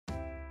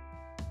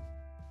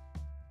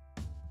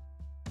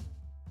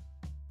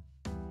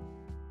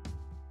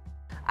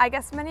I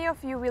guess many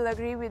of you will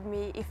agree with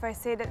me if I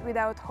say that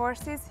without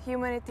horses,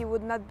 humanity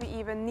would not be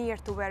even near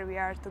to where we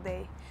are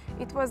today.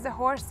 It was the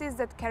horses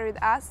that carried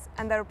us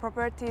and our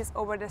properties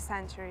over the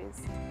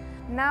centuries.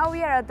 Now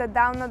we are at the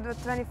dawn of the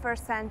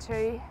 21st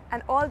century,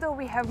 and although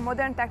we have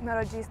modern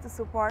technologies to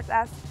support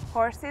us,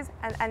 horses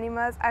and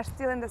animals are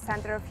still in the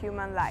center of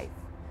human life.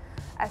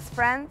 As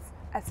friends,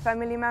 as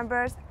family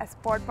members, as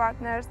sport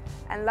partners,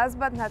 and last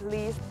but not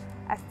least,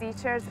 as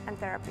teachers and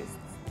therapists.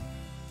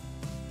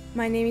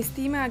 My name is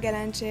Tima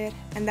Agalancsér,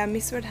 and I'm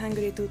Miss World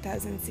Hungary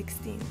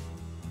 2016.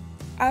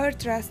 Our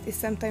trust is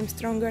sometimes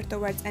stronger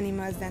towards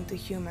animals than to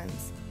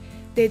humans.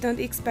 They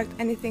don't expect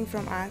anything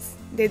from us,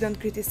 they don't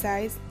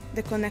criticize,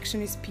 the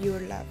connection is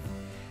pure love.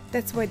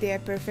 That's why they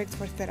are perfect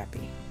for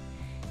therapy.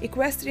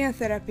 Equestrian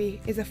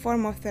therapy is a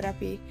form of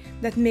therapy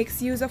that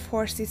makes use of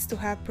horses to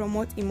help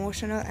promote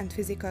emotional and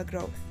physical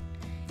growth.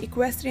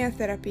 Equestrian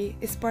therapy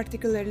is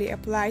particularly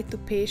applied to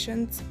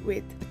patients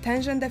with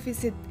attention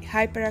deficit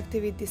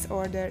hyperactivity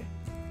disorder,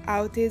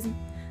 autism,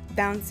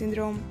 Down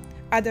syndrome,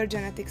 other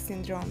genetic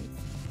syndromes,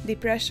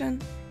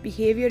 depression,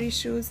 behavior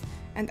issues,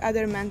 and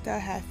other mental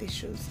health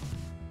issues.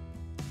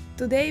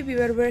 Today we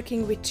were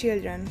working with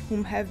children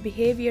whom have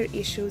behavior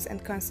issues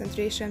and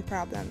concentration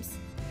problems.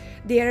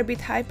 They are a bit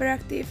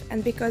hyperactive,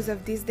 and because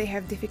of this they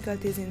have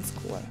difficulties in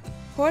school.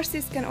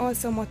 Horses can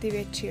also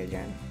motivate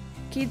children.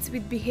 Kids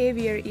with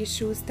behavior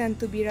issues tend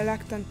to be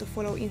reluctant to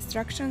follow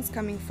instructions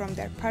coming from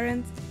their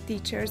parents,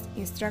 teachers,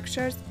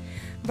 instructors,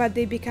 but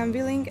they become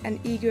willing and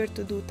eager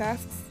to do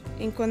tasks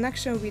in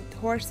connection with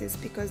horses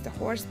because the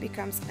horse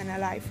becomes an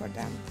ally for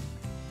them.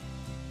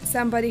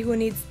 Somebody who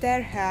needs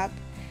their help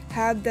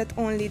that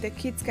only the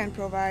kids can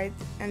provide,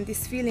 and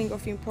this feeling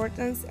of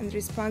importance and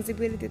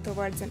responsibility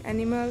towards an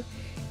animal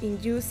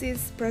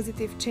induces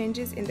positive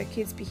changes in the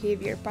kids'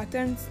 behavior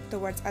patterns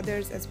towards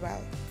others as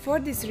well. For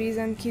this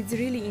reason, kids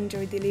really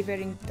enjoy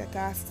delivering the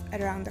tasks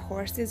around the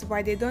horses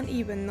while they don't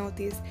even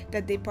notice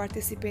that they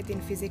participate in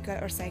physical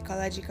or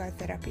psychological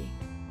therapy.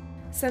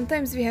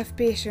 Sometimes we have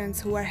patients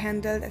who are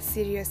handled as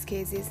serious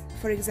cases,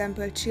 for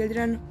example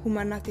children whom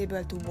are not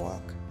able to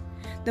walk.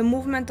 The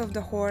movement of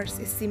the horse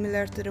is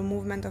similar to the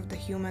movement of the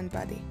human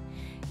body.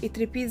 It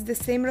repeats the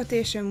same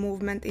rotation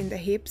movement in the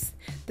hips,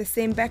 the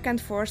same back and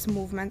forth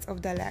movements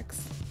of the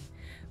legs.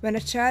 When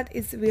a child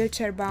is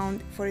wheelchair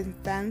bound, for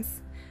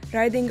instance,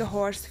 riding a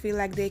horse feels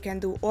like they can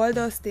do all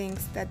those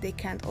things that they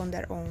can't on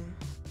their own.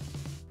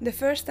 The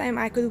first time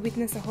I could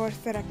witness a horse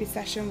therapy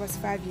session was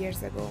 5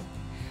 years ago.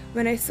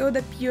 When I saw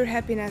the pure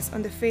happiness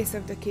on the face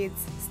of the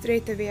kids,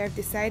 straight away I've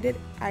decided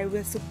I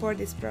will support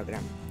this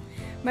program.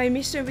 My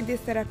mission with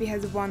this therapy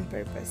has one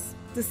purpose: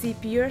 to see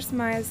pure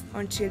smiles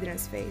on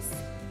children's face.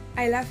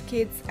 I love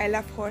kids, I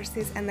love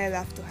horses, and I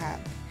love to help.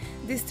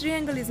 This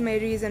triangle is my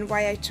reason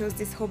why I chose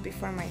this hobby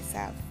for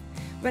myself.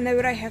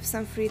 Whenever I have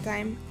some free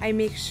time, I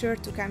make sure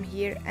to come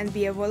here and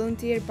be a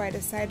volunteer by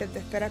the side of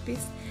the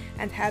therapist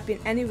and help in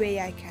any way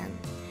I can.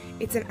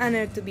 It's an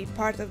honor to be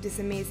part of this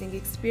amazing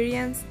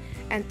experience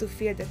and to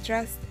feel the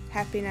trust,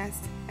 happiness,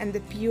 and the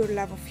pure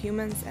love of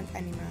humans and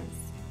animals.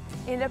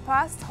 In the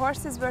past,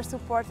 horses were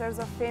supporters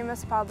of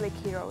famous public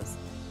heroes.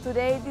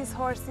 Today, these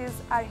horses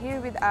are here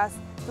with us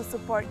to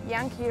support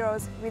young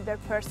heroes with their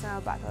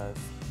personal battles.